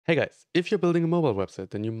Hey guys, if you're building a mobile website,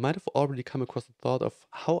 then you might have already come across the thought of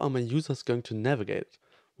how are my users going to navigate it?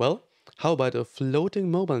 Well, how about a floating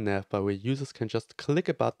mobile navbar where users can just click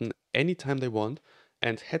a button anytime they want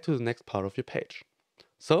and head to the next part of your page?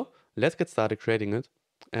 So let's get started creating it.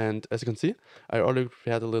 And as you can see, I already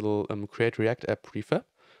prepared a little Create React app prefab,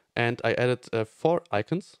 and I added 4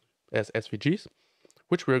 icons as SVGs,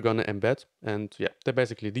 which we're gonna embed. And yeah, they're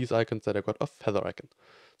basically these icons that I got off Feather Icon.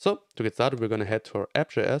 So to get started, we're gonna head to our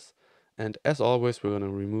app.js, and as always, we're gonna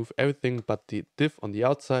remove everything but the div on the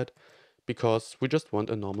outside because we just want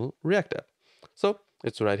a normal React app. So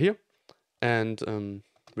it's right here, and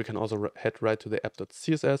we can also head right to the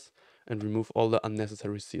app.css and remove all the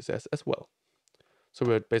unnecessary CSS as well. So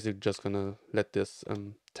we're basically just gonna let this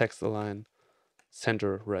text align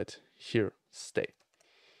center right here stay.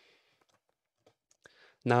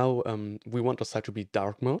 Now we want the site to be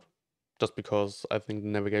dark mode, just because I think the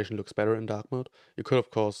navigation looks better in dark mode. You could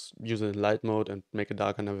of course use it in light mode and make a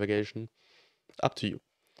darker navigation. Up to you.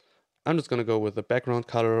 I'm just gonna go with the background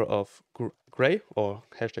color of gray or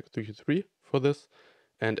hashtag 323 for this.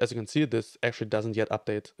 And as you can see, this actually doesn't yet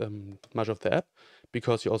update much of the app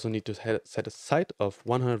because you also need to set a height of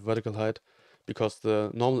 100 vertical height because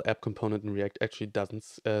the normal app component in React actually doesn't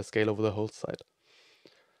scale over the whole site.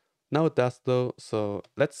 Now it does though, so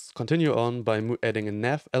let's continue on by adding a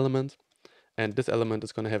nav element, and this element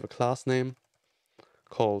is going to have a class name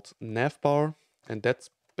called Navbar, and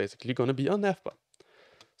that's basically going to be our navbar.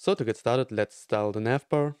 So to get started, let's style the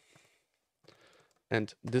navbar,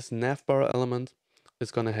 and this navbar element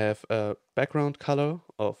is going to have a background color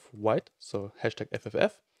of white, so hashtag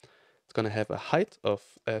FFF. It's going to have a height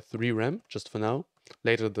of 3 rem, just for now.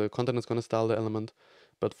 Later the content is going to style the element,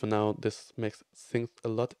 but for now this makes things a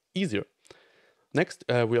lot easier. Next,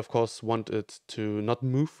 we of course want it to not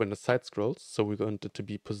move when the site scrolls, so we want it to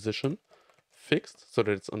be position fixed, so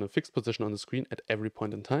that it's on a fixed position on the screen at every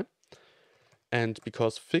point in time. And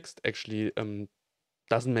because fixed actually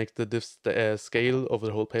doesn't make the div scale over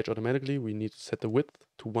the whole page automatically, we need to set the width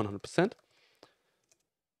to 100%.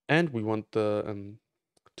 And we want the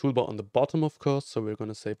toolbar on the bottom, of course, so we're going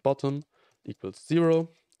to say bottom equals 0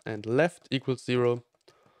 and left equals 0,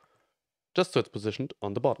 just so it's positioned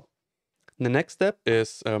on the bottom. The next step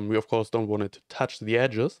is we of course don't want it to touch the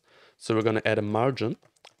edges, so we're going to add a margin.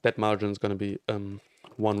 That margin is going to be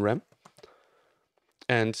 1 rem.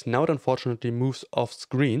 And now it unfortunately moves off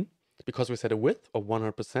screen because we set a width of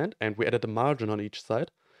 100% and we added a margin on each side.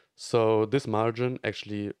 So this margin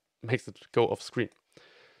actually makes it go off screen.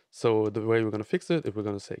 So the way we're going to fix it is we're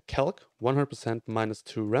going to say calc 100% minus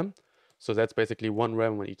 2 rem. So that's basically 1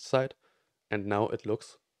 rem on each side. And now it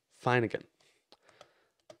looks fine again.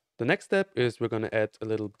 The next step is we're going to add a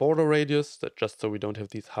little border radius, just so we don't have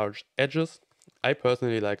these harsh edges. I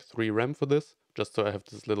personally like 3 rem for this, just so I have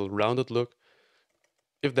this little rounded look.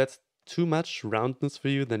 If that's too much roundness for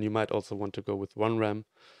you, then you might also want to go with 1 rem,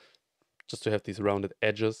 just to have these rounded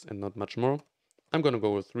edges and not much more. I'm going to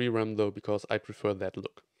go with 3 rem though, because I prefer that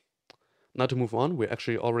look. Now to move on, we're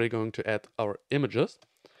actually already going to add our images.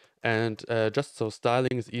 And just so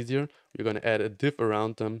styling is easier, we're going to add a div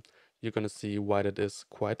around them. You're going to see why that is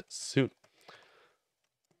quite soon.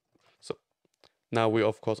 So now we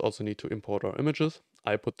of course also need to import our images.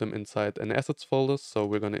 I put them inside an assets folder, so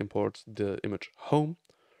we're going to import the image home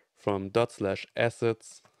from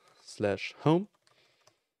 ./assets/home,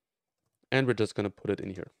 and we're just going to put it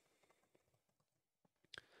in here.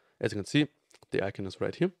 As you can see, the icon is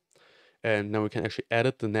right here. And now we can actually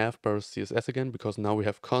edit the navbar CSS again, because now we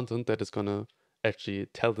have content that is going to actually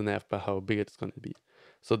tell the navbar how big it's going to be.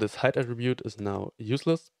 So this height attribute is now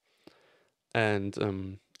useless. And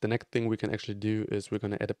the next thing we can actually do is we're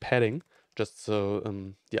going to add a padding, just so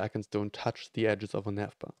the icons don't touch the edges of a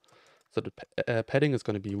navbar. So the padding is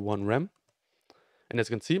going to be 1 rem. And as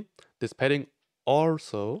you can see, this padding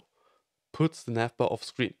also puts the navbar off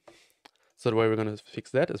screen. So the way we're going to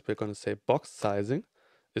fix that is we're going to say box sizing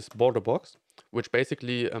is border box, which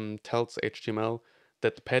basically tells HTML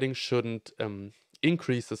that the padding shouldn't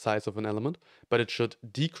increase the size of an element, but it should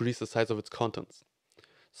decrease the size of its contents.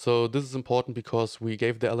 So this is important because we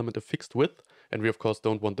gave the element a fixed width, and we of course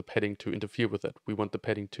don't want the padding to interfere with it. We want the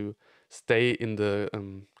padding to stay in the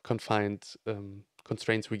confined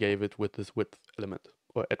constraints we gave it with this width element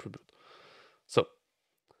or attribute. So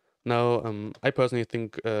now I personally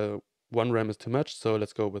think 1 rem is too much, so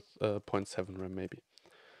let's go with 0.7 rem maybe,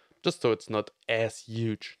 just so it's not as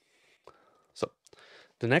huge. So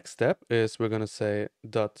the next step is we're going to say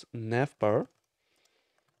 .navbar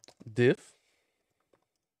div.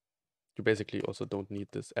 You basically also don't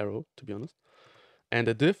need this arrow, to be honest. And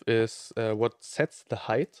a div is what sets the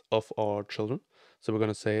height of our children. So we're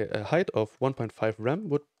going to say a height of 1.5 rem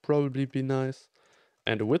would probably be nice,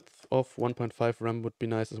 and a width of 1.5 rem would be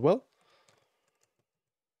nice as well.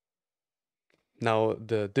 Now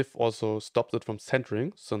the diff also stops it from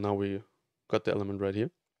centering, so now we got the element right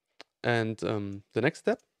here. And the next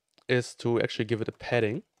step is to actually give it a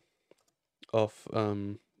padding of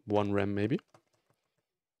 1 rem maybe.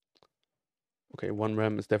 Okay, 1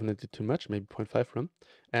 rem is definitely too much, maybe 0.5 rem.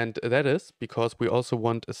 And that is because we also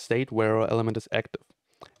want a state where our element is active.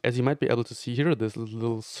 As you might be able to see here, there's a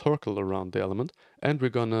little circle around the element, and we're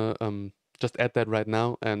gonna just add that right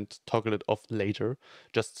now and toggle it off later,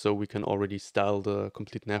 just so we can already style the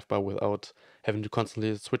complete navbar without having to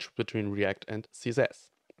constantly switch between React and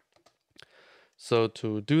CSS. So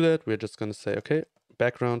to do that, we're just gonna say, okay,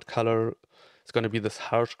 background color is gonna be this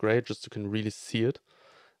harsh gray, just so you can really see it.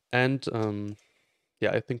 And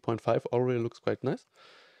yeah, I think 0.5 already looks quite nice.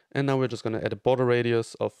 And now we're just gonna add a border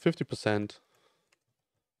radius of 50%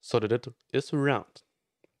 so that it is round.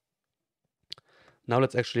 Now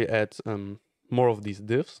let's actually add more of these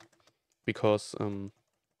divs, because we'll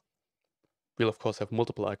of course have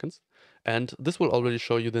multiple icons. And this will already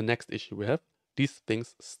show you the next issue we have. These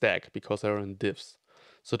things stack because they're in divs.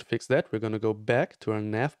 So to fix that, we're gonna go back to our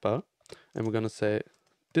navbar and we're gonna say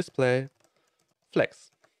display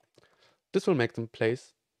flex. This will make them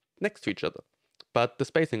place next to each other, but the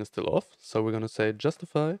spacing is still off. So we're gonna say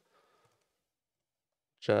justify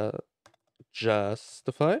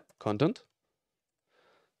content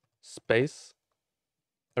space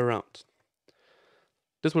around.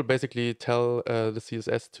 This will basically tell the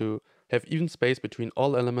CSS to have even space between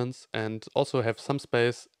all elements and also have some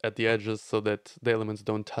space at the edges so that the elements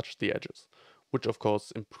don't touch the edges, which of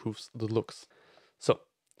course improves the looks. So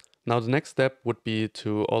now the next step would be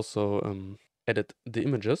to also edit the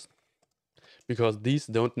images, because these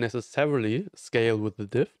don't necessarily scale with the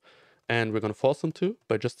div, and we're going to force them to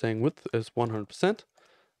by just saying width is 100%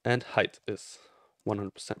 and height is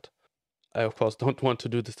 100%. I of course don't want to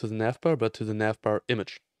do this to the navbar, but to the navbar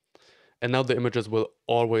image. And now the images will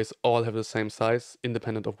always all have the same size,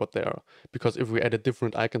 independent of what they are. Because if we added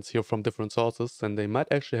different icons here from different sources, then they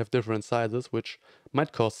might actually have different sizes, which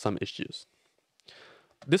might cause some issues.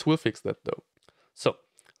 This will fix that though. So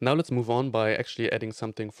now let's move on by actually adding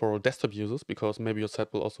something for desktop users, because maybe your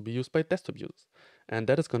site will also be used by desktop users. And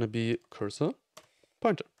that is going to be cursor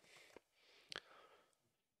pointer.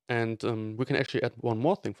 And we can actually add one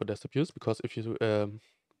more thing for desktop use, because if you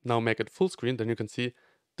now make it full screen, then you can see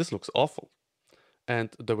this looks awful. And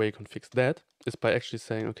the way you can fix that is by actually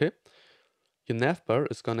saying, okay, your navbar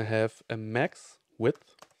is going to have a max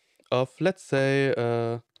width of, let's say,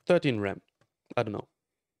 13 rem. I don't know.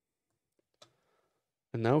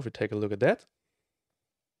 And now if we take a look at that,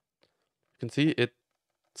 you can see it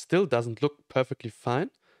still doesn't look perfectly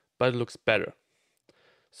fine, but it looks better.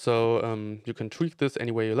 So you can tweak this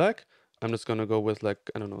any way you like. I'm just going to go with, like,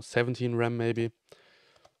 I don't know, 17 rem maybe,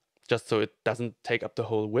 just so it doesn't take up the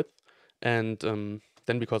whole width. And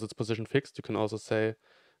then because it's position fixed, you can also say,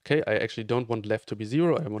 okay, I actually don't want left to be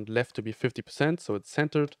 0, I want left to be 50%, so it's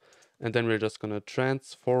centered. And then we're just going to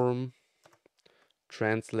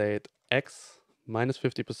translate x minus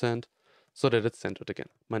 50% so that it's centered again,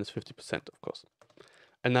 minus 50% of course.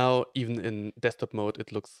 And now even in desktop mode,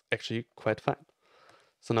 it looks actually quite fine.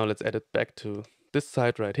 So now let's add it back to this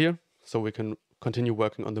side right here, so we can continue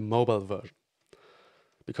working on the mobile version.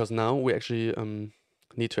 Because now we actually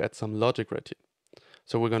need to add some logic right here.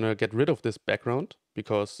 So we're gonna get rid of this background,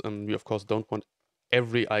 because we of course don't want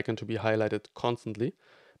every icon to be highlighted constantly,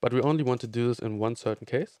 but we only want to do this in one certain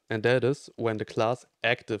case, and that is when the class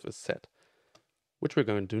active is set, which we're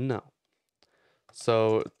going to do now.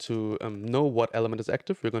 So to know what element is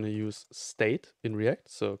active, we're going to use state in React,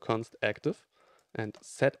 so const active, and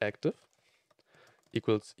set active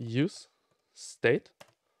equals use state.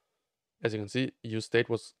 As you can see, use state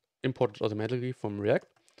was imported automatically from React.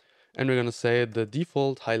 And we're going to say the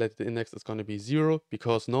default highlighted index is going to be 0,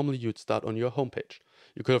 because normally you'd start on your homepage.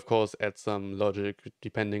 You could, of course, add some logic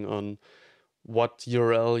depending on what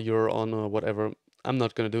URL you're on or whatever. I'm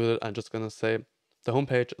not going to do that. I'm just going to say the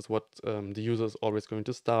homepage is what the user is always going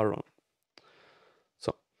to start on.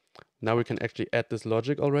 So now we can actually add this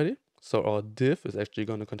logic already. So our div is actually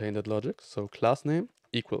going to contain that logic. So class name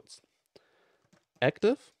equals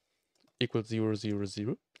active equals 0, 0,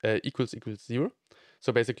 0, equals 0.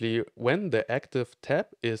 So basically, when the active tab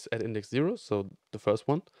is at index 0, so the first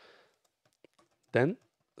one, then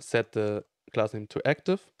set the class name to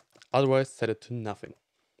active, otherwise set it to nothing.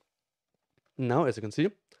 Now, as you can see,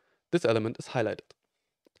 this element is highlighted.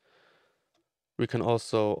 We can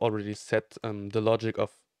also already set the logic of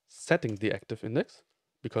setting the active index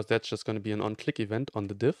because that's just going to be an on-click event on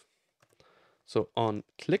the div. So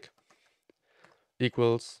on-click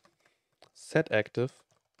equals setActive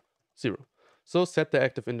 0. So set the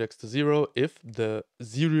active index to 0 if the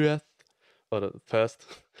 0th or the first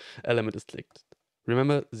element is clicked.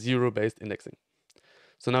 Remember, 0-based indexing.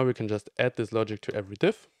 So now we can just add this logic to every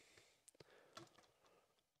div.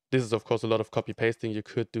 This is of course a lot of copy pasting. You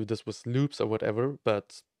could do this with loops or whatever,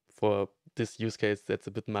 but for this use case that's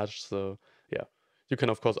a bit much. So yeah, you can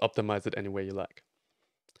of course optimize it any way you like.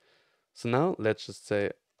 So now let's just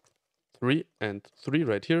say 3 and 3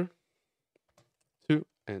 right here, 2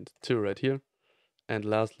 and 2 right here, and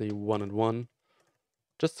lastly 1 and 1,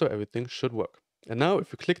 just so everything should work. And now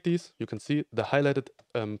if you click these, you can see the highlighted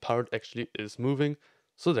part actually is moving,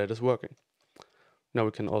 so that is working. Now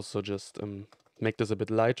we can also just make this a bit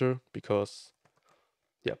lighter, because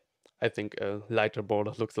yeah, I think a lighter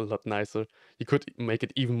border looks a lot nicer. You could make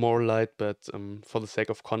it even more light, but for the sake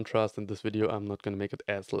of contrast in this video, I'm not going to make it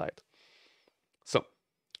as light. So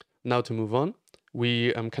now to move on,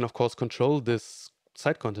 we can of course control this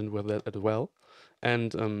site content with that as well.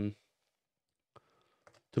 And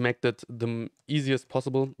to make that the easiest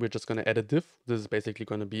possible, we're just going to add a div. This is basically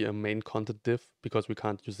going to be a main content div, because we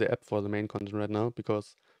can't use the app for the main content right now,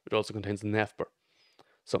 because it also contains a navbar.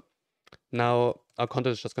 So now our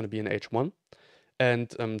content is just going to be in h1. And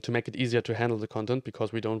to make it easier to handle the content,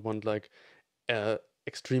 because we don't want like an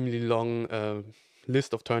extremely long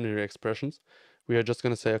list of ternary expressions, we are just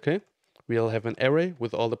going to say, okay, we'll have an array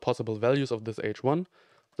with all the possible values of this h1.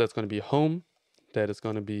 That's going to be home. That is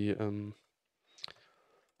going to be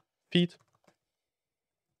feed,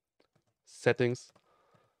 settings,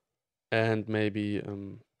 and maybe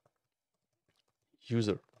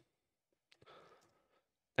user.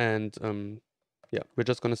 And yeah, we're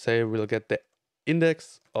just going to say we'll get the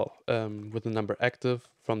index of, with the number active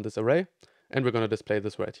from this array, and we're going to display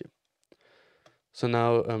this right here. So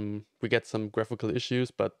now we get some graphical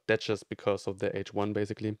issues, but that's just because of the h1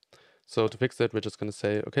 basically. So to fix that, we're just going to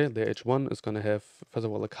say, okay, the h1 is going to have, first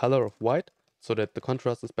of all, a color of white, so that the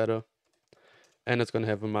contrast is better. And it's going to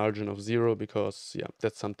have a margin of 0, because yeah,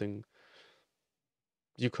 that's something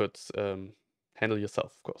you could handle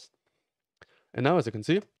yourself, of course. And now, as you can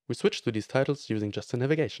see, we switched to these titles using just the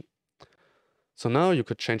navigation. So now you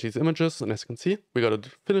could change these images, and as you can see, we got a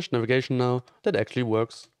finished navigation now that actually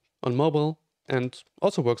works on mobile and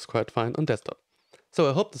also works quite fine on desktop. So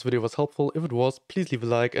I hope this video was helpful. If it was, please leave a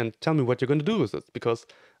like and tell me what you're going to do with it, because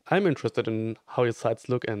I'm interested in how your sites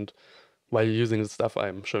look and while you're using the stuff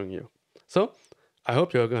I'm showing you. So I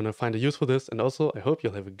hope you're going to find a use for this, and also I hope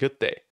you'll have a good day.